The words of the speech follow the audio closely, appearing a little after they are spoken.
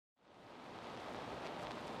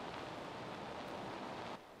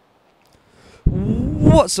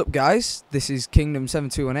What's up, guys? This is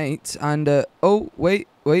Kingdom7218, and oh wait,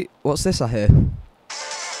 what's this I hear?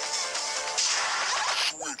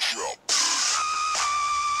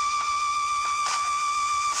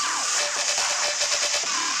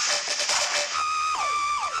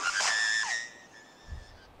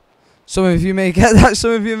 Some of you may get that,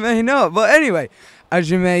 some of you may not. But anyway,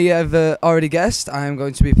 as you may have already guessed, I am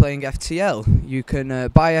going to be playing FTL. You can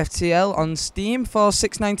buy FTL on Steam for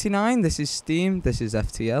 $6.99. This is Steam, this is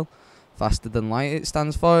FTL. Faster than light it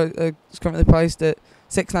stands for. It's currently priced at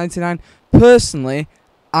 $6.99. Personally,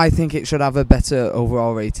 I think it should have a better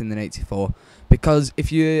overall rating than 84. Because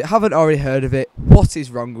if you haven't already heard of it, what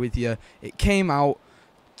is wrong with you? It came out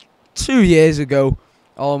 2 years ago.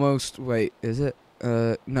 Almost, wait, is it?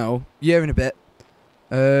 No, year and a bit.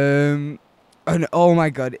 And oh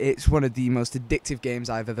my god, it's one of the most addictive games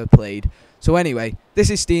I've ever played. So anyway,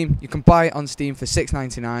 this is Steam. You can buy it on Steam for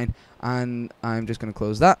 $6.99, and I'm just going to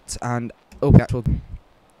close that and open actual.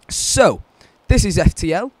 So, this is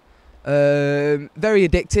FTL. Very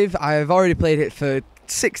addictive. I've already played it for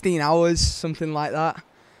 16 hours, something like that,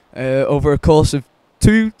 over a course of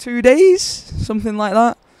two days, something like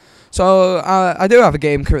that. So I do have a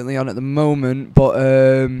game currently on at the moment, but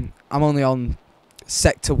I'm only on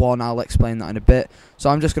Sector 1. I'll explain that in a bit. So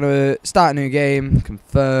I'm just going to start a new game,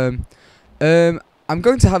 confirm. I'm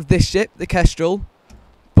going to have this ship, the Kestrel,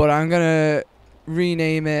 but I'm going to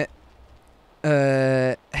rename it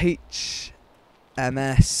HMS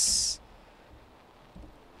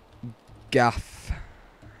Gaff.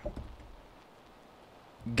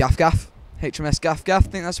 HMS Gaff. I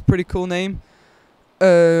think that's a pretty cool name.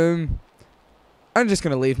 I'm just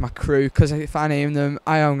going to leave my crew, because if I name them,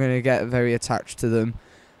 I am going to get very attached to them.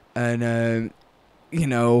 And, you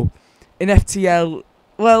know, in FTL,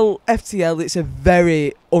 well, FTL, it's a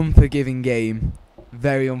very unforgiving game.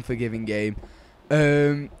 Very unforgiving game.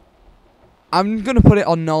 I'm going to put it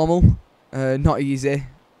on normal, not easy.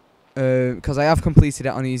 Because I have completed it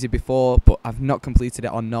on easy before, but I've not completed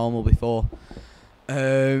it on normal before.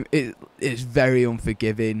 It's very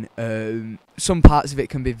unforgiving. Some parts of it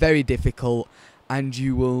can be very difficult, and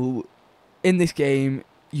you will, in this game,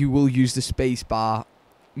 you will use the space bar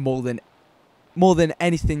more than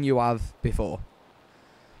anything you have before.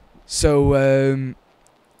 So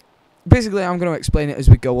basically, I'm going to explain it as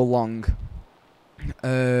we go along.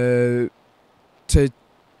 To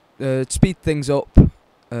speed things up,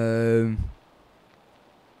 I'm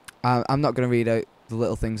not going to read out the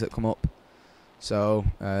little things that come up. So,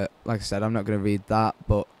 like I said, I'm not going to read that,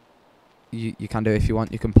 but you can do it if you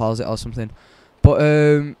want. You can pause it or something. But,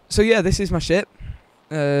 so yeah, this is my ship.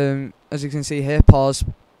 As you can see here, pause,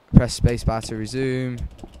 press spacebar to resume.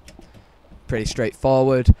 Pretty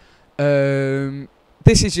straightforward. This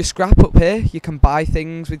is your scrap up here. You can buy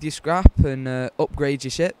things with your scrap and upgrade your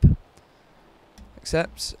ship.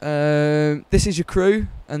 Accept. This is your crew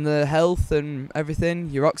and the health and everything.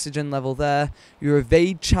 Your oxygen level there. Your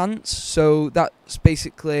evade chance. So that's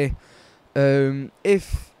basically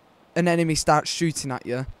if an enemy starts shooting at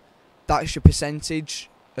you, that's your percentage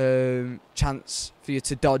chance for you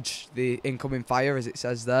to dodge the incoming fire, as it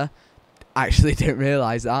says there. Actually didn't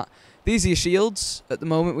realise that. These are your shields. At the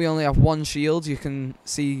moment we only have one shield. You can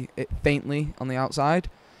see it faintly on the outside.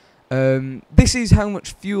 This is how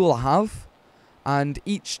much fuel I have. And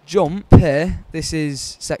each jump here, this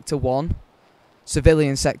is Sector 1,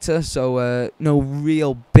 civilian sector, so no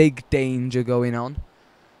real big danger going on,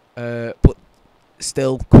 but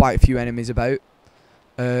still quite a few enemies about.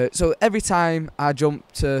 So every time I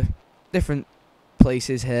jump to different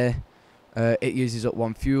places here, it uses up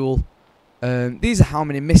one fuel. These are how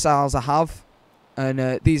many missiles I have,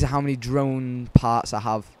 and these are how many drone parts I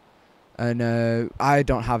have. And I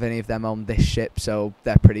don't have any of them on this ship, so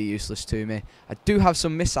they're pretty useless to me. I do have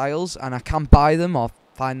some missiles, and I can buy them or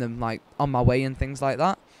find them like on my way and things like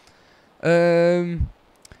that. And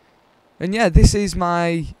yeah, this is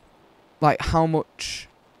my, like, how much,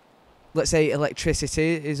 let's say,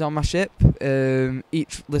 electricity is on my ship.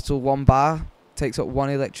 Each little one bar takes up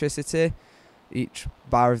one electricity. Each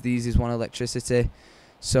bar of these is one electricity.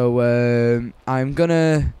 So I'm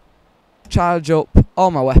gonna charge up all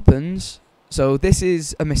my weapons. So this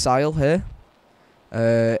is a missile here.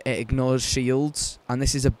 It ignores shields, and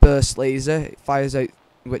this is a burst laser. It fires out,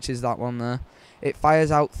 which is that one there. It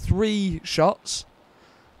fires out 3 shots,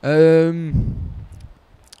 but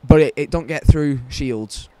it don't get through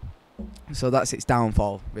shields. So that's its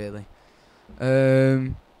downfall, really.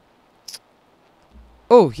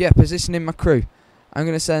 Oh yeah, positioning my crew. I'm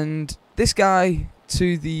gonna send this guy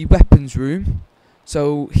to the weapons room.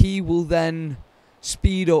 So he will then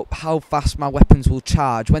speed up how fast my weapons will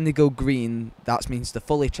charge. When they go green, that means they're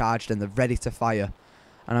fully charged and they're ready to fire.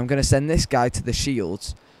 And I'm going to send this guy to the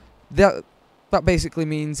shields. That basically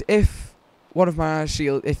means if my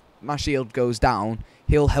shield goes down,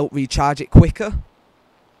 he'll help recharge it quicker.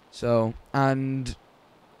 So, and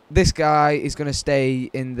this guy is going to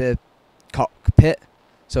stay in the cockpit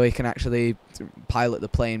so he can actually pilot the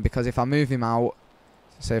plane, because if I move him out,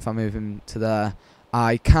 say if I move him to there,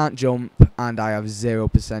 I can't jump and I have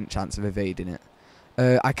 0% chance of evading it.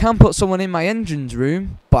 I can put someone in my engines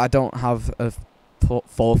room, but I don't have a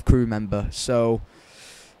fourth crew member. So,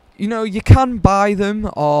 you know, you can buy them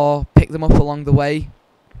or pick them up along the way.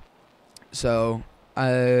 So,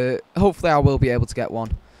 hopefully I will be able to get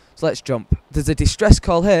one. So let's jump. There's a distress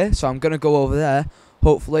call here, so I'm going to go over there.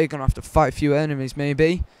 Hopefully, going to have to fight a few enemies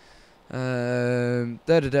maybe. It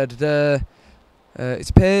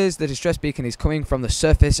appears the distress beacon is coming from the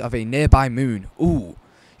surface of a nearby moon. Ooh,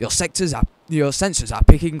 your sensors are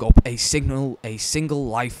picking up a single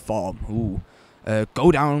life form. Ooh,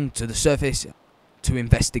 go down to the surface to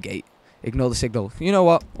investigate. Ignore the signal. You know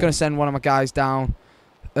what? Gonna send one of my guys down.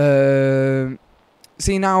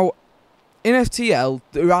 See now, in FTL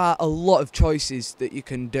there are a lot of choices that you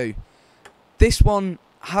can do. This one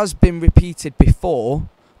has been repeated before,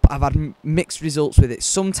 but I've had mixed results with it.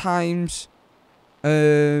 Sometimes.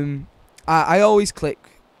 I always click.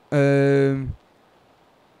 Oh,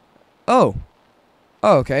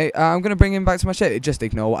 okay. I'm gonna bring him back to my ship. Just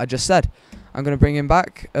ignore what I just said. I'm gonna bring him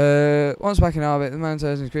back. Once back in orbit, the man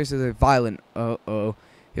turns increasingly violent.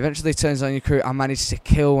 He eventually turns on your crew. I managed to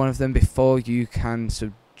kill one of them before you can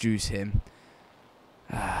subdue him.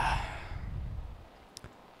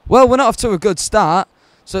 Well, we're not off to a good start.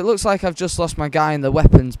 So it looks like I've just lost my guy in the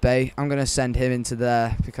weapons bay. I'm going to send him into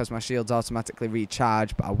there because my shields automatically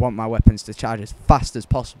recharge, but I want my weapons to charge as fast as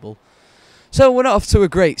possible. So we're not off to a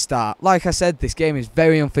great start. Like I said, this game is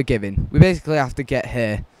very unforgiving. We basically have to get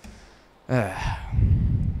here.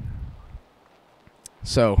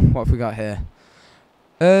 So, what have we got here?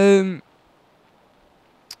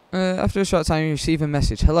 After a short time, you receive a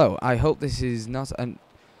message. Hello, I hope it's not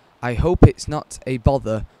a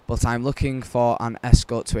bother, but I'm looking for an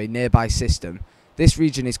escort to a nearby system. This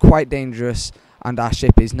region is quite dangerous and our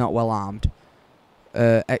ship is not well armed.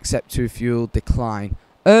 Except to fuel decline.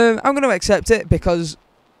 I'm going to accept it because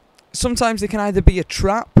sometimes they can either be a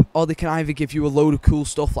trap or they can either give you a load of cool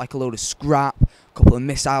stuff like a load of scrap, a couple of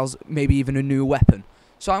missiles, maybe even a new weapon.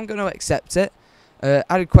 So I'm going to accept it.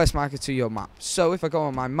 Added quest marker to your map. So if I go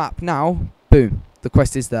on my map now, boom, the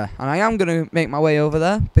quest is there. And I am going to make my way over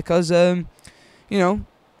there because, you know,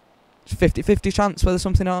 50-50 chance whether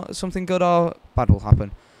something good or bad will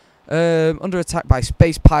happen. Under attack by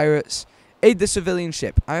space pirates. Aid the civilian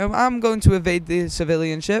ship. I'm going to evade the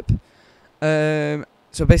civilian ship.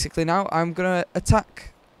 So basically now I'm going to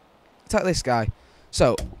attack this guy.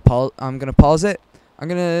 So I'm going to pause it. I'm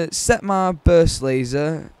going to set my burst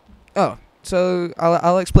laser. Oh, so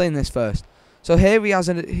I'll explain this first. So here he has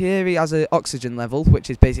an oxygen level, which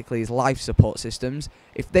is basically his life support systems.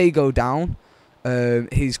 If they go down, the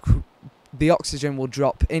oxygen will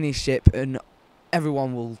drop in his ship, and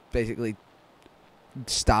everyone will basically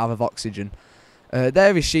starve of oxygen.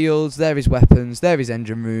 There are his shields, there are his weapons, there is his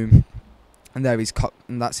engine room, and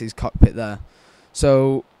that's his cockpit there.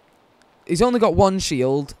 So he's only got one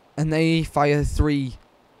shield, and they fire three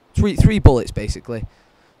bullets basically.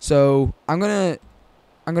 So I'm gonna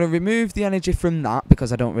remove the energy from that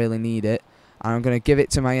because I don't really need it, and I'm gonna give it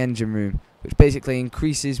to my engine room, which basically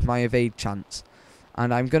increases my evade chance.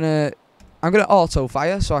 And I'm gonna auto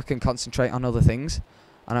fire so I can concentrate on other things,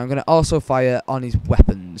 and I'm gonna also fire on his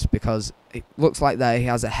weapons because it looks like there he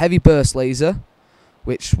has a heavy burst laser,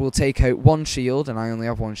 which will take out one shield, and I only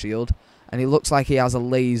have one shield, and it looks like he has a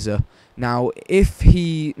laser. Now, if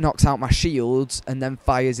he knocks out my shields and then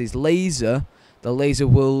fires his laser, the laser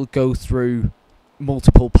will go through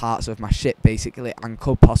multiple parts of my ship basically and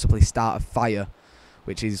could possibly start a fire,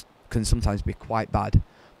 which can sometimes be quite bad.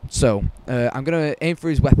 So I'm going to aim for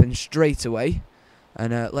his weapon straight away,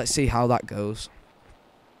 and let's see how that goes.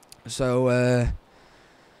 So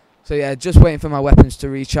yeah, just waiting for my weapons to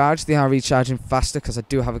recharge. They are recharging faster because I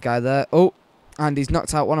do have a guy there. Oh, and he's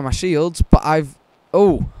knocked out one of my shields, but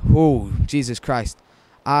oh, Jesus Christ.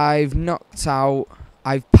 I've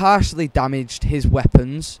partially damaged his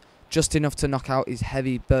weapons, just enough to knock out his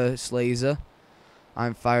heavy burst laser.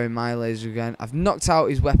 I'm firing my laser again. I've knocked out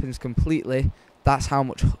his weapons completely. That's how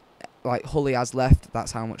much hull he has left.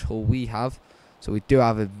 That's how much hull we have. So we do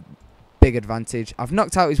have a big advantage. I've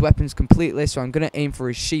knocked out his weapons completely, so I'm going to aim for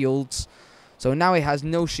his shields. So now he has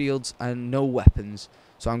no shields and no weapons.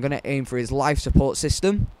 So I'm going to aim for his life support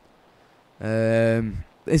system.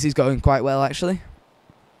 This is going quite well, actually.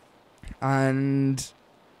 And,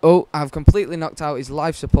 oh, I've completely knocked out his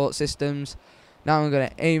life support systems. Now I'm going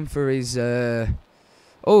to aim for his, oh,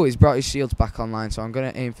 he's brought his shields back online, so I'm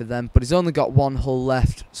going to aim for them. But he's only got one hull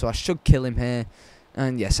left, so I should kill him here.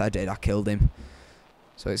 And yes, I did, I killed him.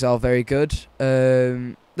 So it's all very good.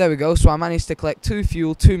 There we go, so I managed to collect 2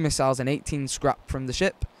 fuel, 2 missiles, and 18 scrap from the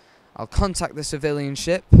ship. I'll contact the civilian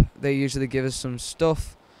ship. They usually give us some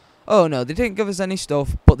stuff. Oh no, they didn't give us any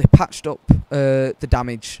stuff, but they patched up the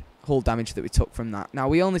damage, hull damage that we took from that. Now,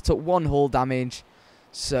 we only took 1 hull damage,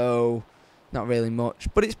 so not really much.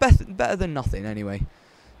 But it's better than nothing anyway.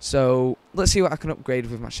 So, let's see what I can upgrade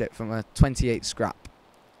with my ship from a 28 scrap.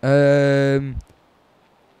 What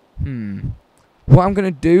I'm going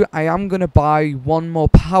to do, I am going to buy 1 more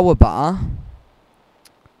power bar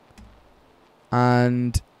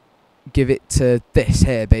and give it to this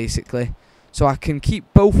here, basically. So I can keep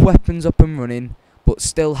both weapons up and running, but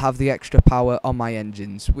still have the extra power on my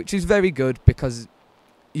engines, which is very good because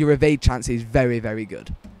your evade chance is very, very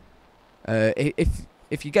good.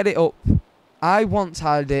 If you get it up, I once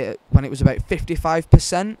had it when it was about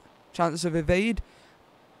 55% chance of evade.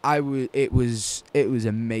 It was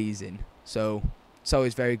amazing. So it's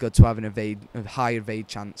always very good to have a high evade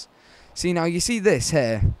chance. See, now you see this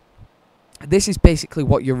here. This is basically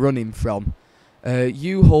what you're running from.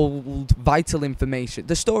 You hold vital information.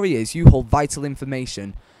 The story is you hold vital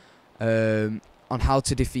information on how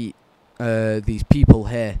to defeat these people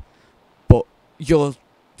here, but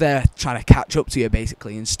they're trying to catch up to you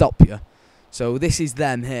basically and stop you. So this is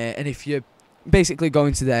them here, and if you're basically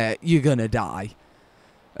going to there, you're gonna die.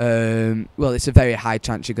 Well, it's a very high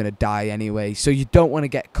chance you're gonna die anyway, so you don't want to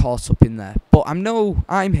get caught up in there. But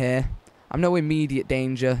I'm here. I'm no immediate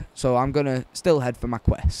danger, so I'm gonna still head for my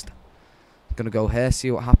quest. I'm gonna go here, see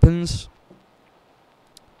what happens.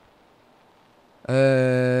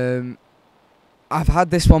 I've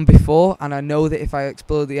had this one before, and I know that if I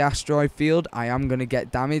explode the asteroid field, I am gonna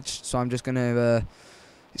get damaged. So I'm just gonna.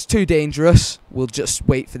 It's too dangerous. We'll just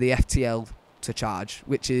wait for the FTL to charge,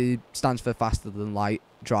 which stands for faster than light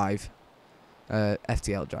drive.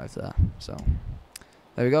 FTL drive there. So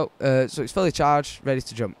there we go. So it's fully charged, ready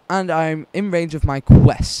to jump, and I'm in range of my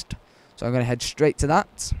quest. So I'm gonna head straight to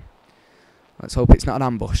that. Let's hope it's not an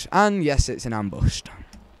ambush. And yes, it's an ambush.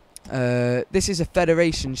 This is a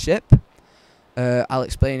Federation ship. I'll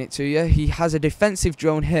explain it to you. He has a defensive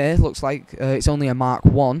drone here. Looks like it's only a Mark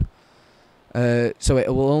 1. So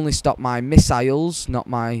it will only stop my missiles, not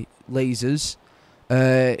my lasers.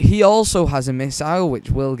 He also has a missile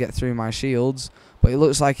which will get through my shields, but it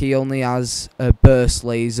looks like he only has a burst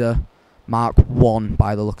laser Mark 1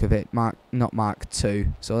 by the look of it, not Mark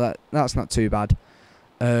 2. So that's not too bad.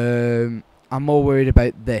 I'm more worried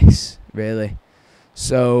about this, really.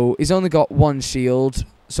 So he's only got 1 shield,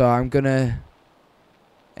 so I'm gonna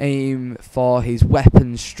aim for his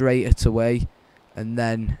weapon straight away, and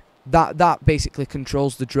then that basically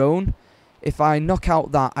controls the drone. If I knock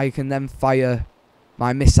out that, I can then fire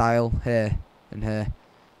my missile here and here,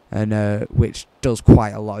 and which does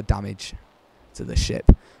quite a lot of damage to the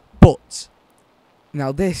ship. But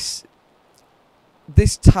now this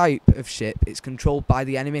type of ship is controlled by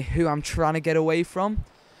the enemy who I'm trying to get away from.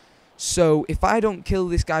 So if I don't kill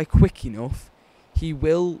this guy quick enough, he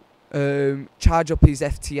will charge up his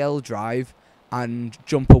FTL drive and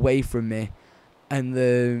jump away from me, and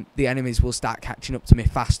the enemies will start catching up to me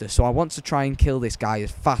faster. So I want to try and kill this guy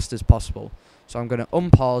as fast as possible. So I'm going to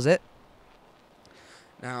unpause it.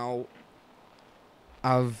 Now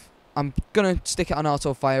I'm going to stick it on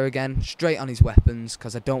auto fire again, straight on his weapons,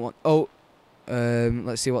 because I don't want... Oh,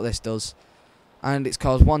 let's see what this does. And it's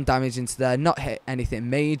caused 1 damage into there, not hit anything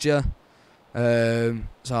major.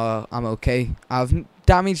 So I'm okay. I've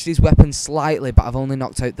damaged his weapon slightly, but I've only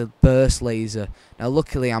knocked out the burst laser. Now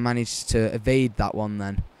luckily I managed to evade that one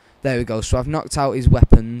then. There we go. So I've knocked out his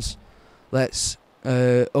weapons. Let's...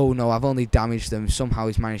 oh no, I've only damaged them. Somehow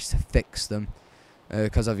he's managed to fix them.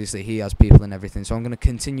 Because obviously he has people and everything. So I'm going to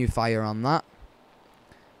continue fire on that.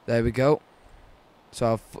 There we go.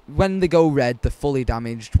 So when they go red, they're fully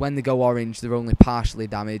damaged. When they go orange, they're only partially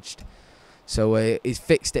damaged. So he's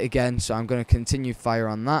fixed it again. So I'm going to continue fire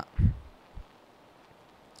on that.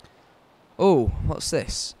 Oh, what's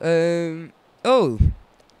this? Oh,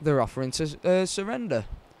 they're offering to surrender.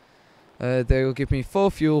 They will give me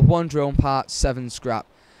 4 fuel, 1 drone part, 7 scrap.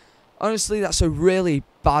 Honestly, that's a really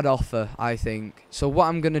bad offer, I think. So what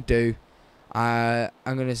I'm going to do, I'm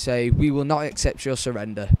going to say we will not accept your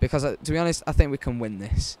surrender. Because, to be honest, I think we can win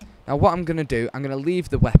this. Now what I'm going to do, I'm going to leave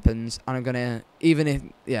the weapons, and I'm going to,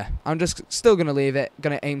 I'm just still going to leave it,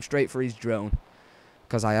 going to aim straight for his drone,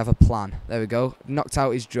 because I have a plan. There we go, knocked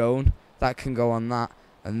out his drone, that can go on that,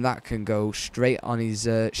 and that can go straight on his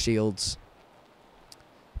shields,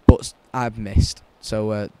 but I've missed,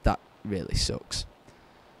 so that really sucks.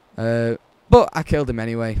 But I killed him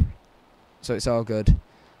anyway, so it's all good.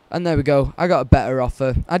 And there we go, I got a better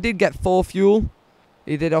offer. I did get 4 fuel.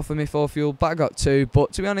 He did offer me 4 fuel, but I got 2.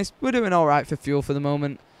 But to be honest, we're doing alright for fuel for the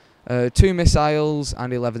moment. 2 missiles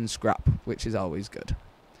and 11 scrap, which is always good.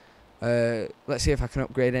 Let's see if I can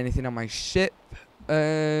upgrade anything on my ship.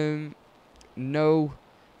 No,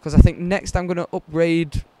 because I think next I'm going to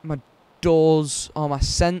upgrade my doors or my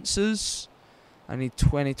sensors. I need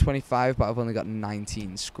 20, 25, but I've only got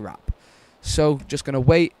 19 scrap. So, just going to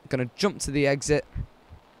wait, going to jump to the exit.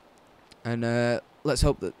 And let's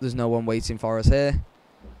hope that there's no one waiting for us here.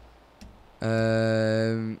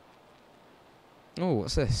 Oh,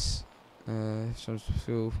 what's this?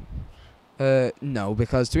 Fuel. No,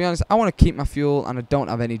 because to be honest, I want to keep my fuel, and I don't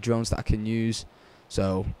have any drones that I can use.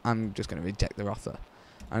 So, I'm just going to reject their offer.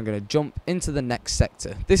 I'm going to jump into the next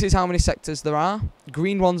sector. This is how many sectors there are.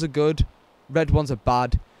 Green ones are good. Red ones are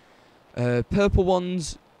bad. Purple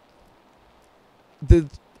ones, the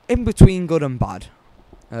in between good and bad.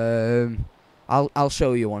 I'll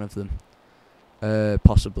show you one of them.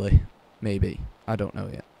 Possibly, maybe, I don't know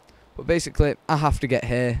yet. But basically, I have to get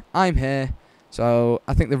here. I'm here, so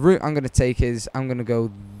I think the route I'm going to take is I'm going to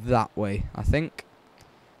go that way. I think,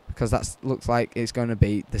 because that looks like it's going to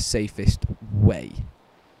be the safest way.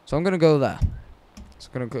 So I'm going to go there. So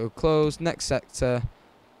I'm going to go close next sector.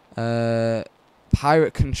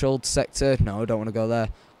 Pirate controlled sector. No, I don't want to go there.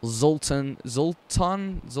 Zoltan,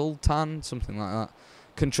 something like that.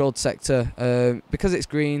 Controlled sector. Because it's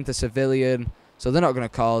green, the civilian, so they're not going to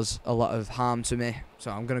cause a lot of harm to me.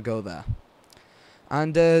 So I'm going to go there.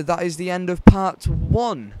 And that is the end of part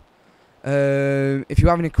 1. If you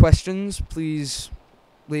have any questions, please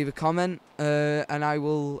leave a comment, and I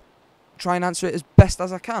will try and answer it as best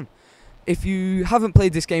as I can. If you haven't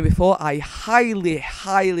played this game before, I highly,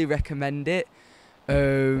 highly recommend it.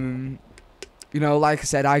 You know, like I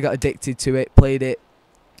said, I got addicted to it, played it,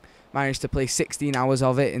 managed to play 16 hours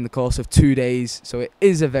of it in the course of 2 days. So it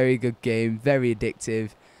is a very good game, very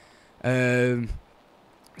addictive.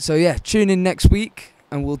 So yeah, tune in next week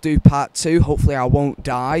and we'll do part 2. Hopefully I won't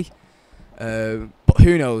die. But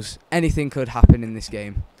who knows, anything could happen in this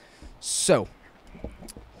game. So,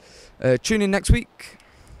 tune in next week.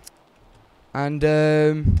 And,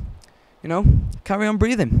 you know, carry on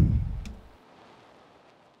breathing.